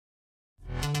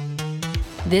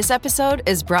This episode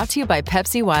is brought to you by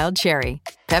Pepsi Wild Cherry.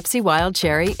 Pepsi Wild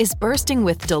Cherry is bursting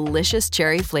with delicious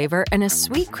cherry flavor and a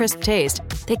sweet, crisp taste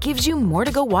that gives you more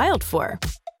to go wild for.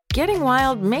 Getting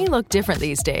wild may look different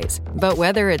these days, but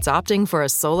whether it's opting for a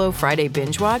solo Friday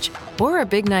binge watch or a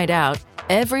big night out,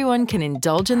 everyone can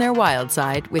indulge in their wild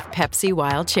side with Pepsi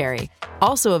Wild Cherry.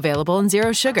 Also available in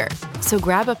Zero Sugar. So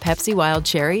grab a Pepsi Wild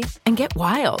Cherry and get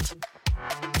wild.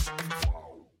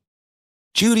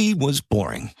 Judy was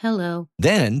boring. Hello.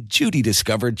 Then Judy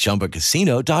discovered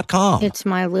ChumbaCasino.com. It's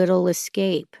my little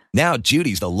escape. Now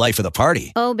Judy's the life of the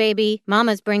party. Oh, baby,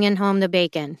 mama's bringing home the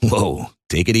bacon. Whoa,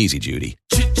 take it easy, Judy.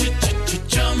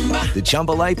 The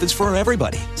Chumba life is for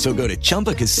everybody. So go to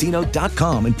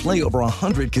ChumbaCasino.com and play over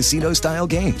 100 casino-style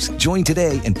games. Join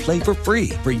today and play for free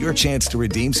for your chance to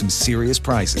redeem some serious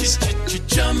prizes.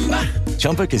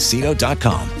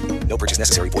 ChumbaCasino.com. No purchase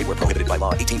necessary. Void where prohibited by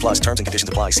law. 18 plus terms and conditions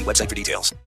apply. See website for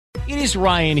details. It is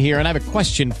Ryan here, and I have a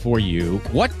question for you.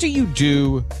 What do you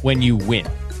do when you win?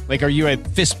 Like, are you a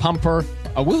fist pumper,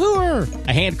 a woohooer,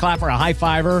 a hand clapper, a high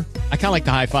fiver? I kind of like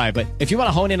the high five, but if you want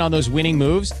to hone in on those winning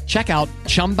moves, check out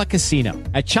Chumba Casino.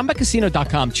 At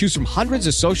ChumbaCasino.com, choose from hundreds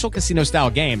of social casino-style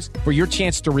games for your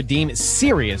chance to redeem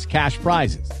serious cash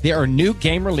prizes. There are new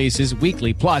game releases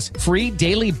weekly, plus free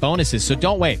daily bonuses, so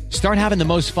don't wait. Start having the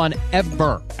most fun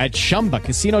ever at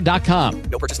ChumbaCasino.com.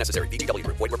 No purchase necessary. VGW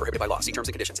Group. Void where prohibited by law. See terms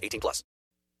and conditions. 18 plus.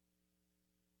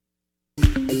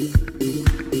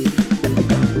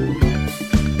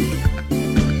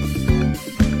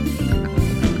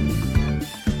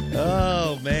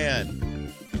 Oh,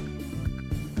 man.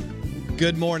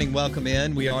 Good morning. Welcome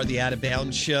in. We are the Out of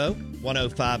Bounds Show,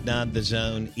 105.9 The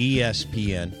Zone,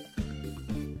 ESPN.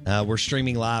 We're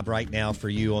streaming live right now for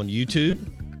you on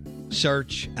YouTube.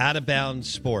 Search Out of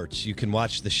Bounds Sports. You can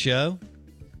watch the show.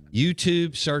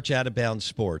 YouTube, search Out of Bounds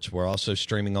Sports. We're also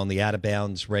streaming on the Out of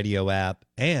Bounds radio app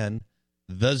and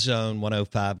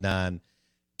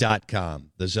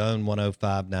thezone1059.com.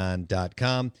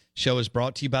 Thezone1059.com. Show is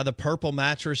brought to you by the Purple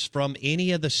Mattress from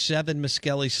any of the 7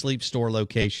 Muskelly Sleep Store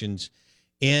locations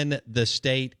in the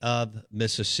state of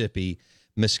Mississippi.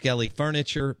 Muskelly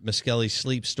Furniture, Muskelly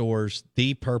Sleep Stores,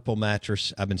 the Purple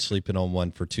Mattress. I've been sleeping on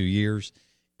one for 2 years.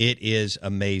 It is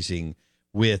amazing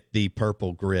with the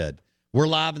Purple Grid. We're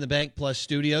live in the Bank Plus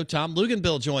studio. Tom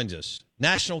Luginbill joins us,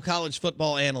 National College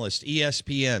Football Analyst,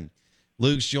 ESPN.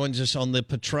 Lugs joins us on the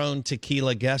Patron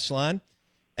Tequila guest line.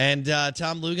 And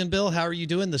Tom Luginbill, how are you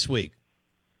doing this week?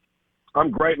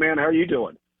 I'm great, man. How are you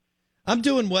doing? I'm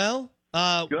doing well.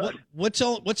 Good. What's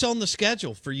on the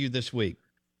schedule for you this week?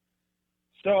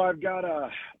 So I've got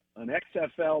an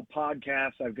XFL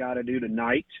podcast I've got to do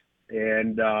tonight,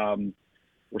 and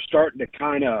we're starting to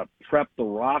kind of prep the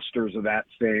rosters of that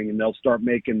thing, and they'll start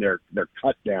making their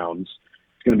cut downs.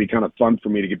 It's going to be kind of fun for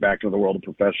me to get back into the world of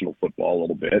professional football a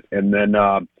little bit. And then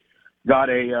got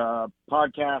a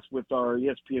podcast with our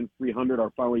ESPN 300,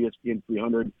 our final ESPN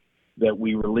 300 that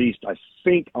we released, I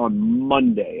think, on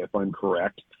Monday, if I'm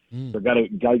correct. So got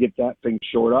to get that thing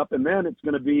shored up. And then it's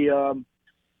going to be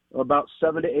about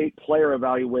 7 to 8 player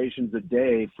evaluations a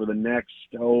day for the next,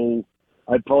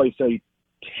 I'd probably say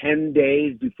 10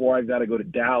 days before I've got to go to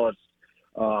Dallas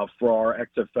for our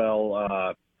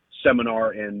XFL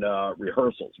seminar and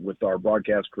rehearsals with our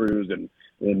broadcast crews and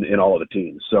all of the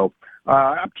teams. So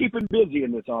I'm keeping busy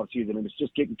in this offseason, and it's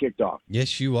just getting kicked off.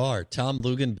 Yes, you are. Tom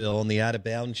Luginbill on the Out of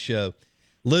Bounds Show.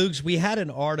 Lugs, we had an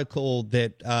article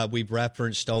that we've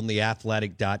referenced on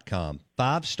theathletic.com,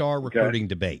 5-star recruiting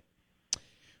debate.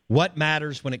 What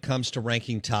matters when it comes to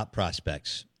ranking top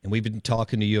prospects? And we've been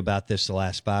talking to you about this the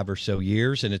last 5 or so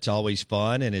years, and it's always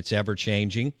fun, and it's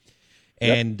ever-changing.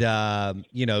 And,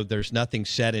 there's nothing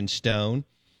set in stone.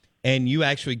 And you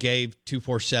actually gave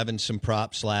 247 some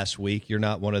props last week. You're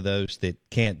not one of those that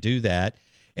can't do that.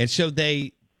 And so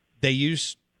they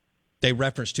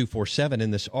referenced 247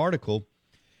 in this article.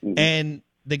 Mm-hmm. And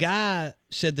the guy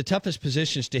said the toughest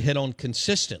positions to hit on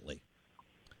consistently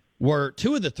were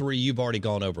 2 of the 3 you've already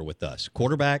gone over with us,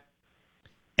 quarterback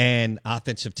and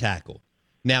offensive tackle.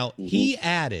 Now, he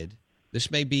added,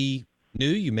 this may be new,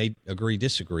 you may agree,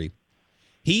 disagree.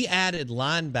 He added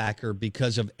linebacker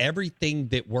because of everything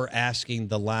that we're asking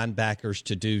the linebackers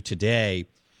to do today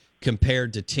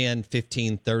compared to 10,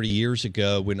 15, 30 years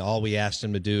ago when all we asked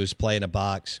them to do is play in a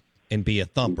box and be a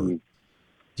thumper. Mm-hmm.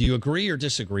 Do you agree or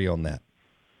disagree on that,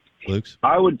 Luke?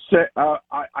 I would say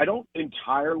I don't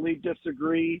entirely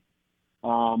disagree.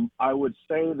 I would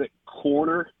say that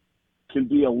corner can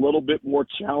be a little bit more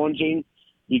challenging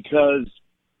because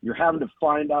you're having to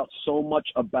find out so much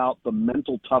about the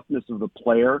mental toughness of the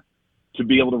player to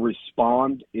be able to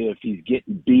respond if he's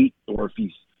getting beat or if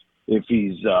if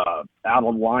he's out of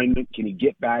alignment, can he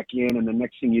get back in? And the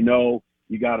next thing you know,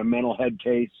 you got a mental head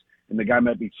case, and the guy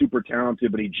might be super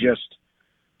talented, but he just,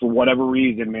 for whatever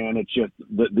reason, man, it's just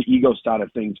the ego side of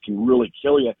things can really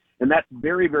kill you. And that's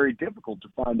very, very difficult to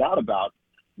find out about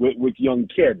with young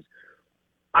kids.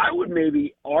 I would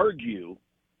maybe argue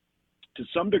to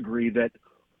some degree that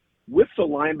with the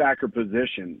linebacker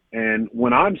position, and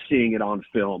when I'm seeing it on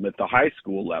film at the high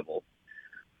school level,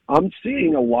 I'm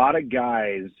seeing a lot of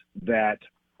guys that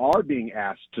are being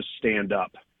asked to stand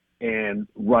up and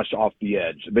rush off the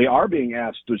edge. They are being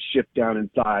asked to shift down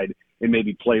inside and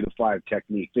maybe play the 5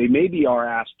 technique. They maybe are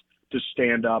asked to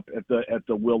stand up at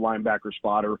the will linebacker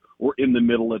spot or in the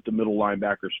middle at the middle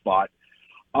linebacker spot.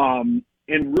 And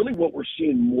really what we're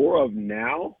seeing more of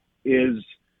now is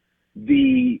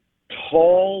the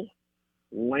tall,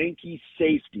 lanky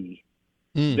safety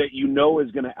that you know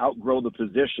is going to outgrow the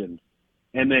position.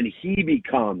 And then he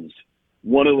becomes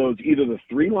one of those, either the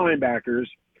 3 linebackers,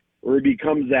 or he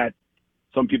becomes that,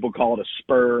 some people call it a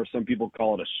spur, some people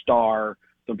call it a star,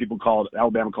 some people call it,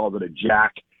 Alabama calls it a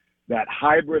jack, that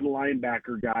hybrid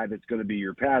linebacker guy that's going to be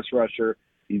your pass rusher.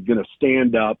 He's going to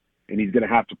stand up, and he's going to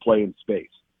have to play in space.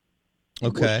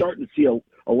 Okay. We're starting to see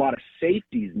a lot of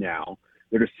safeties now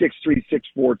that are 6'3",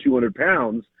 6'4", 200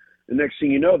 pounds. The next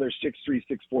thing you know, they're 6'3",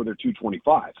 6'4", they're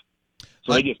 225.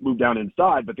 So they just move down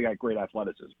inside, but they got great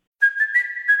athleticism.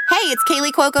 Hey, it's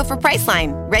Kaylee Cuoco for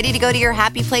Priceline. Ready to go to your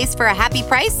happy place for a happy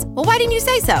price? Well, why didn't you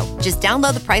say so? Just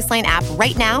download the Priceline app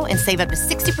right now and save up to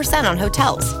 60% on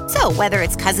hotels. So whether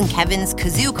it's Cousin Kevin's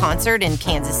Kazoo Concert in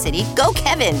Kansas City, go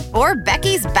Kevin, or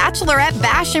Becky's Bachelorette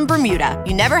Bash in Bermuda,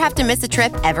 you never have to miss a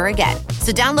trip ever again.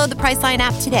 So download the Priceline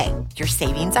app today. Your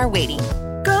savings are waiting.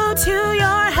 Go to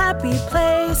your happy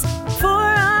place for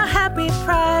a happy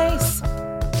price.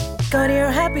 Go to your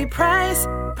happy price,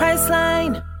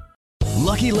 Priceline.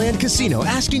 Lucky Land Casino,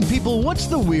 asking people, what's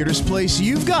the weirdest place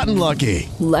you've gotten lucky?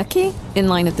 Lucky? In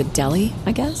line at the deli,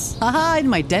 I guess? Aha, in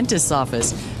my dentist's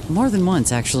office. More than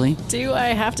once, actually. Do I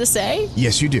have to say?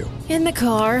 Yes, you do. In the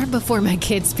car before my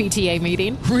kids' PTA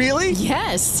meeting. Really?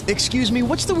 Yes. Excuse me,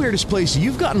 what's the weirdest place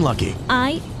you've gotten lucky?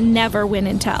 I never win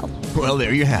and tell. Well,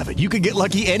 there you have it. You can get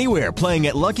lucky anywhere, playing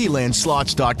at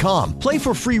LuckyLandSlots.com. Play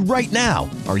for free right now.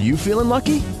 Are you feeling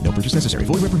lucky? No purchase necessary.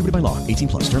 Void where prohibited by law.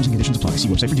 18+. Terms and conditions apply. See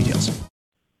website for details.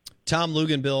 Tom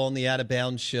Luginbill on the Out of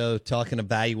Bounds show, talking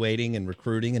evaluating and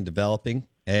recruiting and developing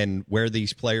and where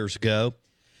these players go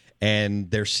and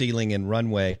their ceiling and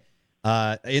runway.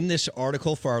 In this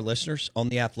article for our listeners on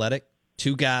The Athletic,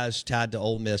 2 guys tied to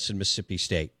Ole Miss and Mississippi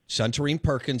State. Suntarine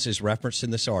Perkins is referenced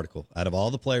in this article out of all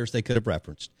the players they could have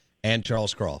referenced, and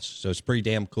Charles Cross. So it's pretty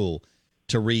damn cool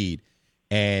to read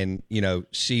and,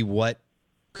 see what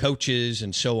coaches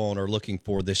and so on are looking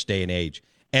for this day and age.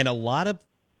 And a lot of,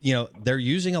 they're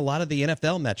using a lot of the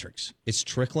NFL metrics. It's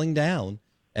trickling down,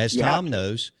 as Tom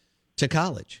knows, to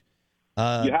college. You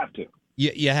have to.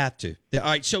 You have to. All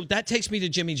right, so that takes me to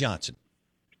Jimmy Johnson.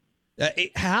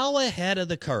 How ahead of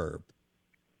the curve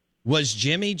was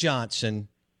Jimmy Johnson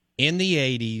in the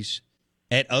 80s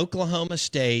at Oklahoma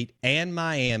State and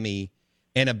Miami,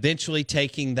 and eventually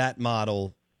taking that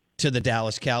model to the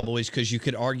Dallas Cowboys, because you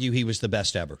could argue he was the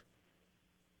best ever?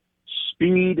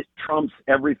 Speed trumps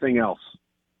everything else.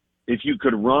 If you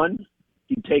could run,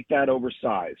 he'd take that over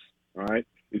size. All right.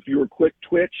 If you were quick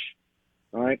twitch,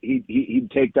 all right, he'd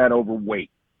take that over weight.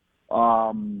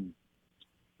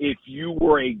 If you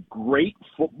were a great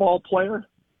football player,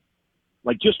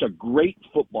 like just a great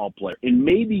football player, and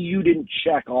maybe you didn't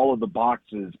check all of the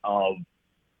boxes of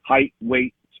height,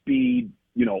 weight, speed,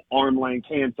 arm length,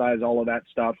 hand size, all of that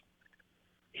stuff,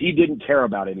 he didn't care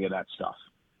about any of that stuff.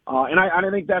 And I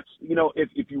think that's,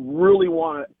 if you really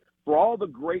want to, for all the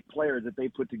great players that they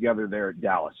put together there at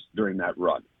Dallas during that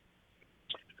run,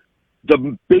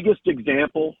 the biggest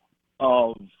example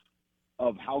of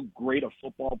how great a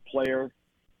football player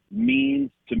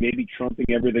means to maybe trumping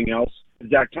everything else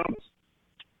is Zach Thomas.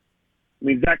 I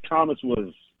mean, Zach Thomas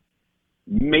was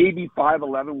maybe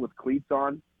 5'11" with cleats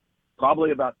on, probably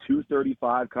about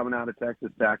 235 coming out of Texas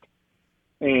Tech,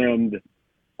 and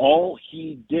all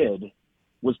he did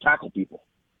was tackle people.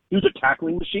 He was a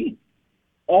tackling machine.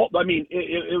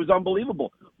 It was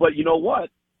unbelievable. But you know what?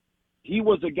 He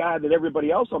was a guy that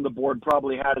everybody else on the board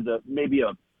probably had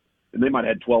and they might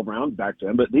have had 12 rounds back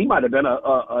then, but he might have been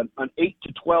an 8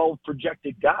 to 12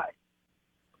 projected guy.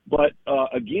 But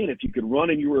again, if you could run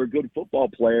and you were a good football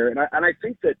player, and I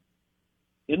think that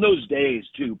in those days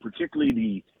too,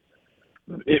 particularly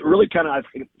it really kind of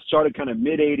started kind of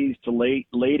mid 80s to late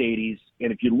 80s,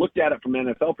 and if you looked at it from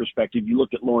an NFL perspective, you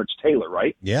looked at Lawrence Taylor,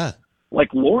 right? Yeah.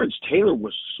 Like Lawrence Taylor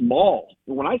was small.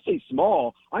 And when I say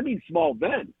small, I mean small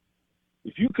then.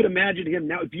 If you could imagine him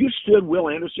now, if you stood Will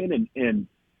Anderson and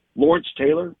Lawrence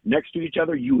Taylor next to each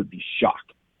other, you would be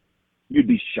shocked. You'd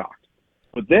be shocked.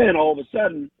 But then all of a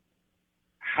sudden,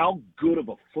 how good of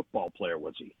a football player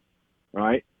was he?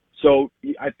 Right? So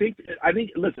I think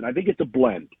it's a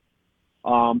blend.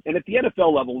 And at the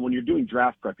NFL level, when you're doing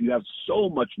draft prep, you have so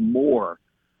much more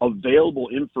available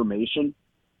information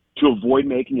to avoid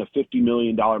making a $50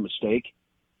 million mistake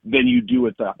than you do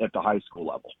at the high school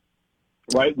level.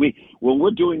 Right? When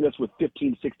we're doing this with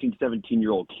 15, 16,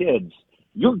 17-year-old kids,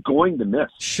 you're going to miss.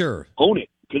 Sure. Own it,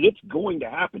 because it's going to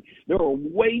happen. There are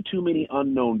way too many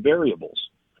unknown variables.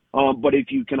 But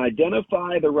if you can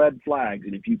identify the red flags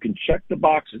and if you can check the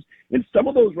boxes, and some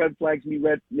of those red flags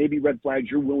may be red flags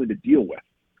you're willing to deal with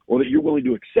or that you're willing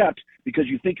to accept because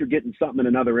you think you're getting something in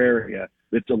another area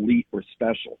that's elite or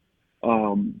special.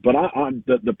 But on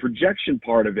the projection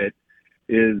part of it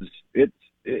is it's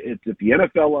at the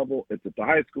NFL level, it's at the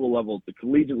high school level, it's the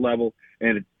collegiate level,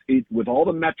 and it's with all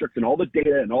the metrics and all the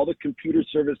data and all the computer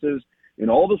services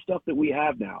and all the stuff that we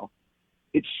have now,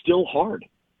 it's still hard,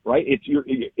 right?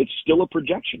 It's still a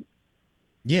projection.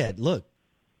 Yeah, look,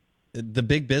 the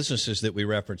big businesses that we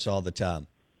reference all the time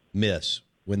miss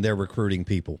when they're recruiting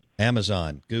people.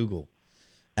 Amazon, Google,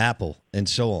 Apple, and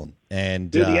so on.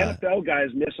 And the NFL guys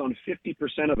miss on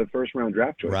 50% of the first-round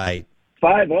draft choice. Right.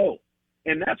 5-0.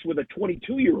 And that's with a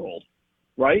 22-year-old,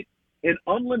 right? And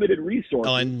unlimited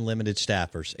resources. Unlimited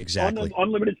staffers, exactly.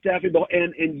 Unlimited staffing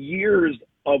and years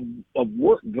of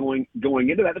work going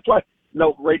into that. That's why,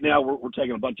 right now we're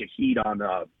taking a bunch of heat on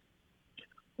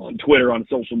Twitter, on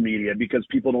social media, because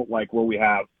people don't like where we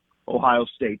have Ohio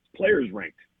State's players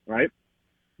ranked, right?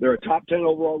 They're a top 10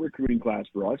 overall recruiting class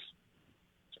for us.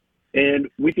 And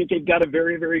we think they've got a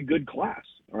very, very good class,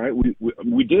 all right?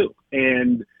 We do.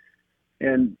 And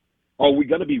are we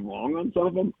going to be wrong on some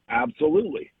of them?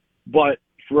 Absolutely. But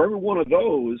for every one of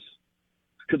those,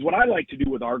 because what I like to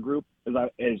do with our group is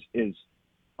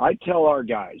I tell our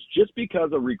guys, just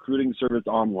because a recruiting service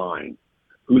online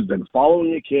who's been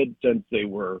following a kid since they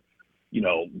were,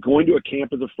 going to a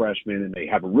camp as a freshman, and they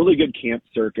have a really good camp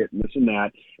circuit and this and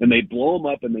that, and they blow them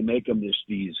up and they make them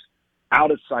these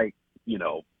out of sight,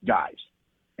 guys.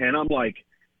 And I'm like,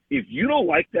 if you don't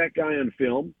like that guy on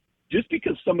film, just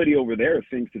because somebody over there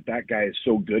thinks that guy is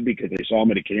so good because they saw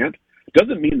him at a camp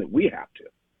doesn't mean that we have to.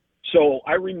 So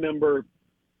I remember,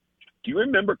 do you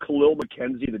remember Khalil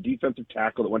McKenzie, the defensive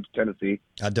tackle that went to Tennessee?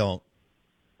 I don't.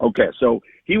 Okay, so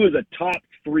he was a top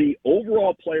 3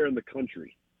 overall player in the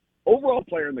country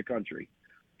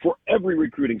for every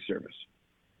recruiting service.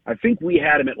 I think we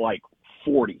had him at like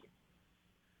 40.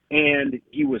 And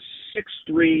he was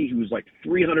 6'3", he was like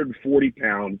 340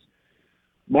 pounds.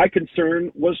 My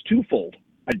concern was twofold.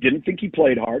 I didn't think he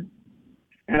played hard,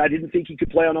 and I didn't think he could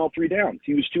play on all 3 downs.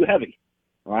 He was too heavy,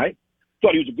 all right?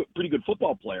 Thought he was a pretty good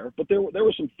football player, but there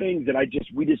were some things that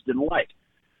we just didn't like.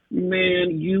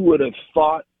 Man, you would have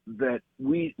thought that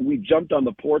we jumped on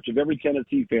the porch of every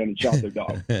Tennessee fan and shot their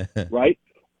dog, right?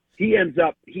 He ends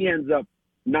up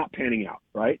not panning out,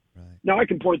 right? Now I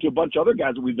can point to a bunch of other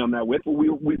guys that we've done that with, but we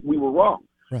were wrong.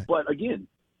 Right. But again,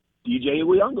 DJ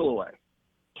Uiagalelei,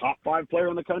 top 5 player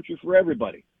in the country for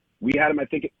everybody. We had him, I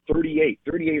think, at 38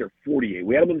 or 48.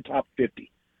 We had him in the top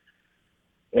 50.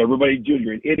 Everybody, dude,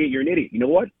 you're an idiot. You know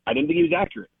what? I didn't think he was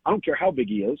accurate. I don't care how big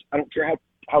he is. I don't care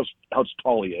how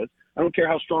tall he is. I don't care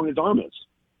how strong his arm is.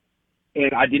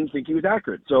 And I didn't think he was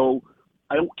accurate. So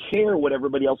I don't care what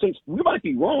everybody else thinks. We might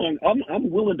be wrong. I'm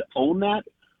willing to own that.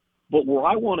 But what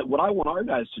I want our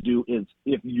guys to do is,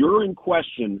 if you're in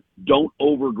question, don't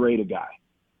overgrade a guy.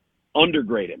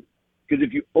 Undergrade him. Because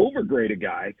if you overgrade a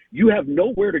guy, you have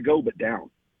nowhere to go but down.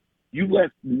 You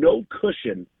left no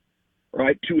cushion,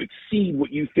 right, to exceed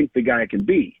what you think the guy can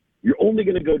be. You're only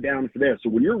going to go down from there. So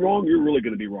when you're wrong, you're really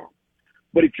going to be wrong.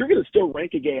 But if you're going to still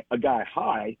rank a guy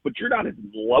high, but you're not as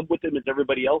in love with him as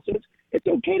everybody else is, it's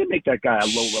okay to make that guy a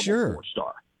low-level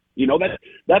 4-star.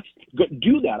 That's good.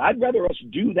 Do that. I'd rather us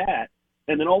do that,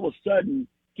 and then all of a sudden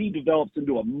he develops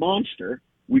into a monster.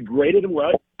 We graded him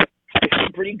well.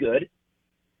 It's pretty good.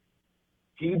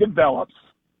 He develops,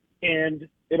 and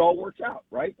it all works out,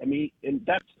 right? I mean, and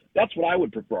that's what I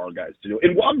would prefer our guys to do.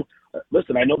 And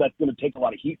listen, I know that's going to take a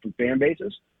lot of heat from fan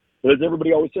bases, but as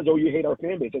everybody always says, oh, you hate our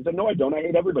fan base. I said, no, I don't. I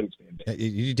hate everybody's fan base.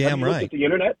 You're damn right. Looked at the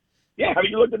internet? Yeah,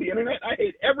 haven't you looked at the internet? I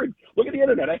hate look at the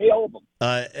internet. I hate all of them.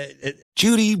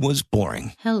 Judy was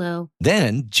boring. Hello.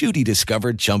 Then Judy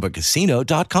discovered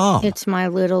ChumbaCasino.com. It's my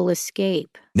little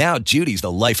escape. Now Judy's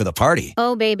the life of the party.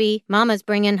 Oh, baby, mama's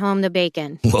bringing home the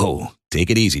bacon. Whoa, take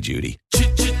it easy, Judy.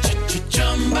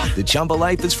 The Chumba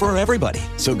life is for everybody.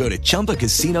 So go to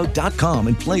ChumbaCasino.com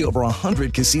and play over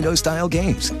 100 casino-style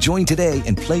games. Join today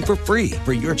and play for free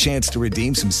for your chance to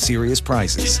redeem some serious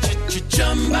prizes.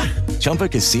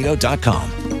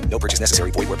 ChumbaCasino.com. No purchase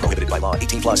necessary. Void where prohibited by law.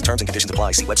 18 plus terms and conditions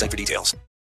apply. See website for details.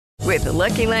 With the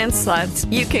Lucky Land Slots,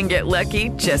 you can get lucky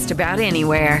just about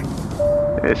anywhere.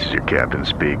 This is your captain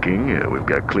speaking. We've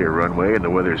got clear runway and the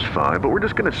weather's fine, but we're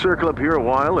just going to circle up here a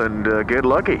while and get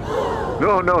lucky.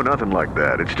 No, nothing like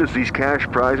that. It's just these cash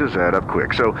prizes add up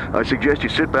quick. So I suggest you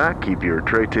sit back, keep your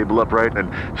tray table upright,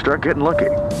 and start getting lucky.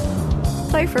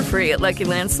 Play for free at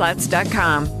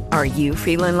LuckyLandSlots.com. Are you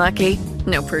feeling lucky?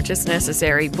 No purchase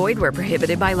necessary. Void where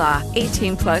prohibited by law.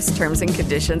 18 plus terms and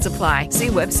conditions apply. See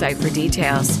website for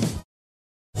details.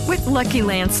 With Lucky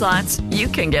Land Slots, you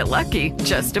can get lucky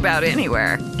just about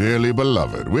anywhere. Dearly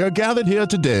beloved, we are gathered here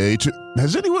today to...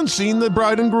 Has anyone seen the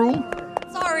bride and groom?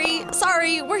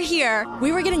 Sorry, we're here.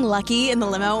 We were getting lucky in the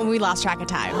limo and we lost track of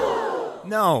time.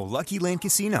 No, Lucky Land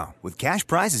Casino, with cash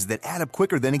prizes that add up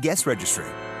quicker than a guest registry.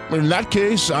 In that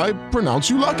case, I pronounce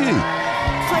you lucky.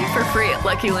 Play for free at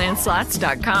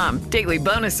LuckyLandSlots.com. Daily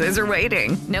bonuses are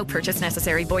waiting. No purchase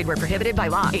necessary. Void where prohibited by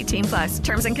law. 18 plus.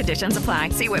 Terms and conditions apply.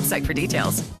 See website for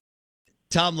details.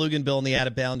 Tom Luginbill on the Out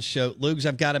of Bounds Show. Lugs,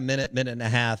 I've got a minute and a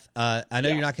half. I know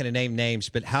you're not going to name names,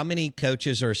 but how many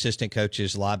coaches or assistant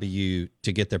coaches lobby you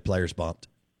to get their players bumped?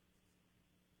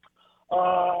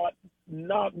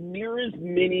 Not near as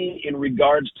many in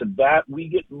regards to that. We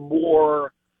get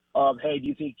more of, hey, do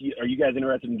you think are you guys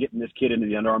interested in getting this kid into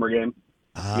the Under Armour game?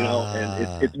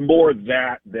 And it's more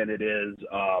that than it is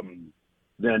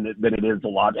than it is a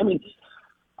lot. I mean,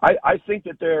 I think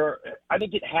that I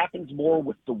think it happens more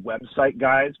with the website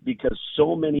guys because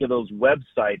so many of those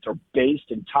websites are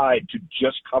based and tied to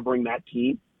just covering that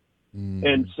team.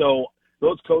 And so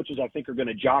those coaches, I think, are going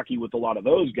to jockey with a lot of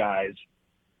those guys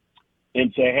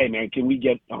and say, hey, man, can we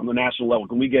get on the national level?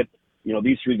 Can we get,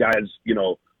 these three guys,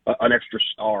 an extra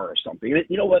star or something? And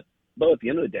you know what? But at the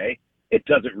end of the day, it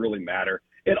doesn't really matter.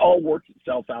 It all works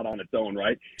itself out on its own,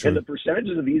 right? True. And the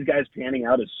percentages of these guys panning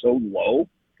out is so low.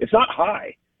 It's not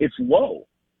high. It's low.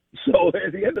 So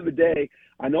at the end of the day,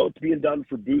 I know it's being done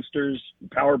for boosters,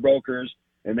 power brokers,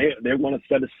 and they want to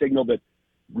send a signal that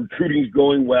recruiting is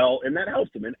going well, and that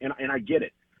helps them. And I get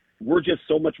it. We're just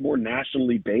so much more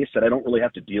nationally based that I don't really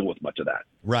have to deal with much of that.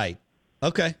 Right.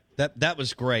 Okay. That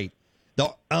was great. The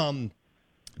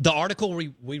article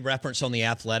we referenced on The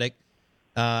Athletic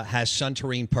has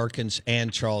Suntarine Perkins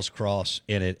and Charles Cross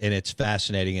in it, and it's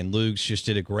fascinating. And Lugs just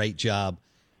did a great job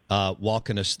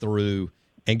walking us through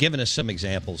and giving us some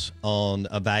examples on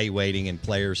evaluating and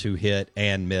players who hit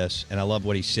and miss. And I love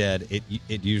what he said.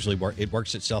 It usually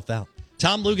works itself out.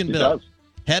 Tom Luginbill,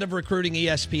 head of recruiting,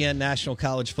 ESPN, national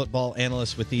college football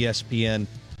analyst with ESPN.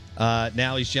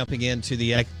 Now he's jumping into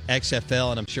the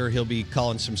XFL, and I'm sure he'll be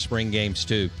calling some spring games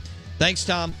too. Thanks,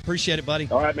 Tom. Appreciate it, buddy.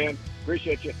 All right, man.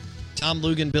 Appreciate you. Tom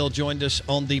Luginbill joined us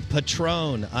on the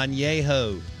Patron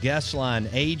Añejo guest line,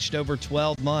 aged over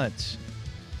 12 months.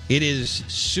 It is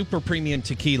super premium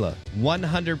tequila,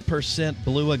 100%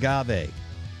 blue agave.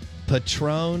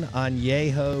 Patron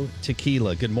Añejo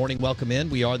tequila. Good morning. Welcome in.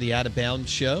 We are the Out of Bounds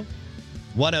Show.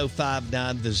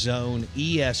 105.9 The Zone,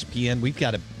 ESPN. We've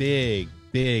got a big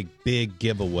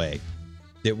giveaway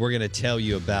that we're going to tell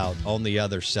you about on the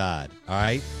other side, all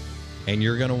right? And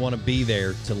you're going to want to be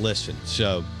there to listen.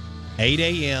 So 8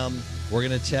 a.m., we're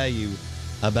going to tell you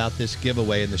about this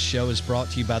giveaway, and the show is brought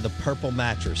to you by the Purple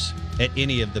Mattress at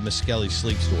any of the Miskelly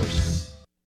Sleep stores.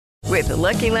 With the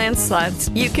Lucky Land Slots,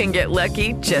 you can get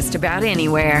lucky just about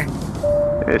anywhere.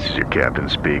 This is your captain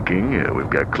speaking. We've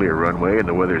got clear runway and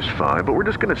the weather's fine, but we're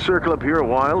just going to circle up here a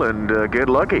while and get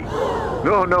lucky.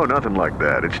 No, nothing like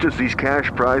that. It's just these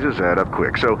cash prizes add up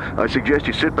quick. So I suggest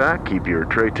you sit back, keep your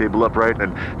tray table upright,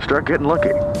 and start getting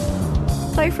lucky.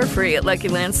 Play for free at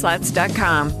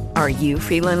LuckyLandSlots.com. Are you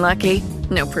feeling lucky?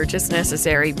 No purchase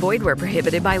necessary. Void where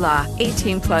prohibited by law.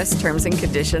 18 plus terms and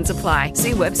conditions apply.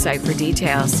 See website for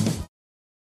details.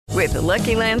 With the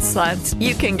Lucky Land Slots,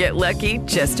 you can get lucky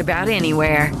just about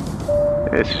anywhere.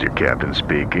 This is your captain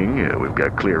speaking. We've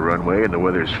got clear runway and the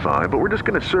weather's fine, but we're just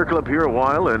going to circle up here a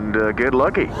while and get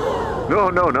lucky. No,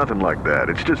 nothing like that.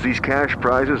 It's just these cash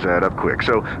prizes add up quick.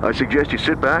 So I suggest you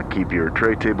sit back, keep your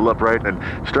tray table upright, and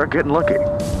start getting lucky.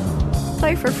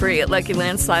 Play for free at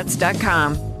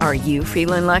LuckyLandSlots.com. Are you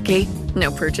feeling lucky? No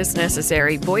purchase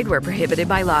necessary. Void where prohibited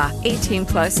by law. 18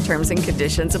 plus terms and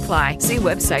conditions apply. See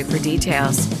website for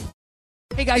details.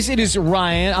 Hey guys, it is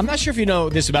Ryan. I'm not sure if you know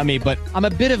this about me, but I'm a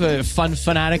bit of a fun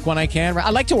fanatic when I can. I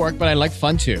like to work, but I like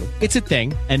fun too. It's a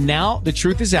thing. And now the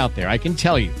truth is out there. I can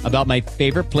tell you about my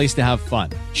favorite place to have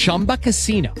fun. Chumba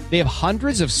Casino. They have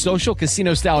hundreds of social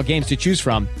casino style games to choose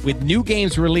from with new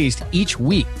games released each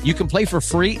week. You can play for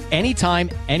free anytime,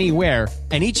 anywhere.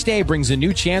 And each day brings a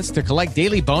new chance to collect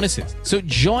daily bonuses. So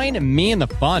join me in the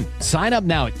fun. Sign up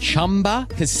now at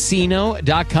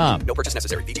ChumbaCasino.com. No purchase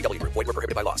necessary. VGW Group. Void where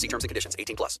prohibited by law. See terms and conditions.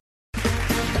 18+.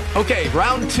 Okay,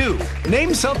 round two.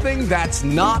 Name something that's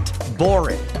not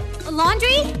boring. A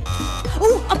laundry?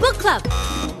 Ooh, a book club.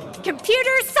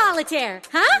 Computer solitaire,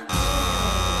 huh?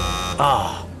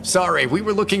 Ah, sorry. We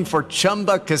were looking for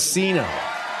Chumba Casino.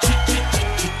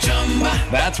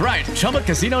 That's right.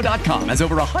 ChumbaCasino.com has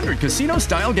over 100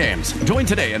 casino-style games. Join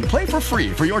today and play for free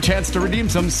for your chance to redeem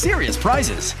some serious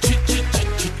prizes.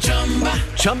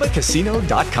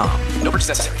 ChumbaCasino.com. No purchase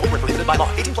necessary. Void where prohibited by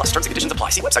law. 18+. Terms and conditions apply.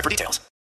 See website for details.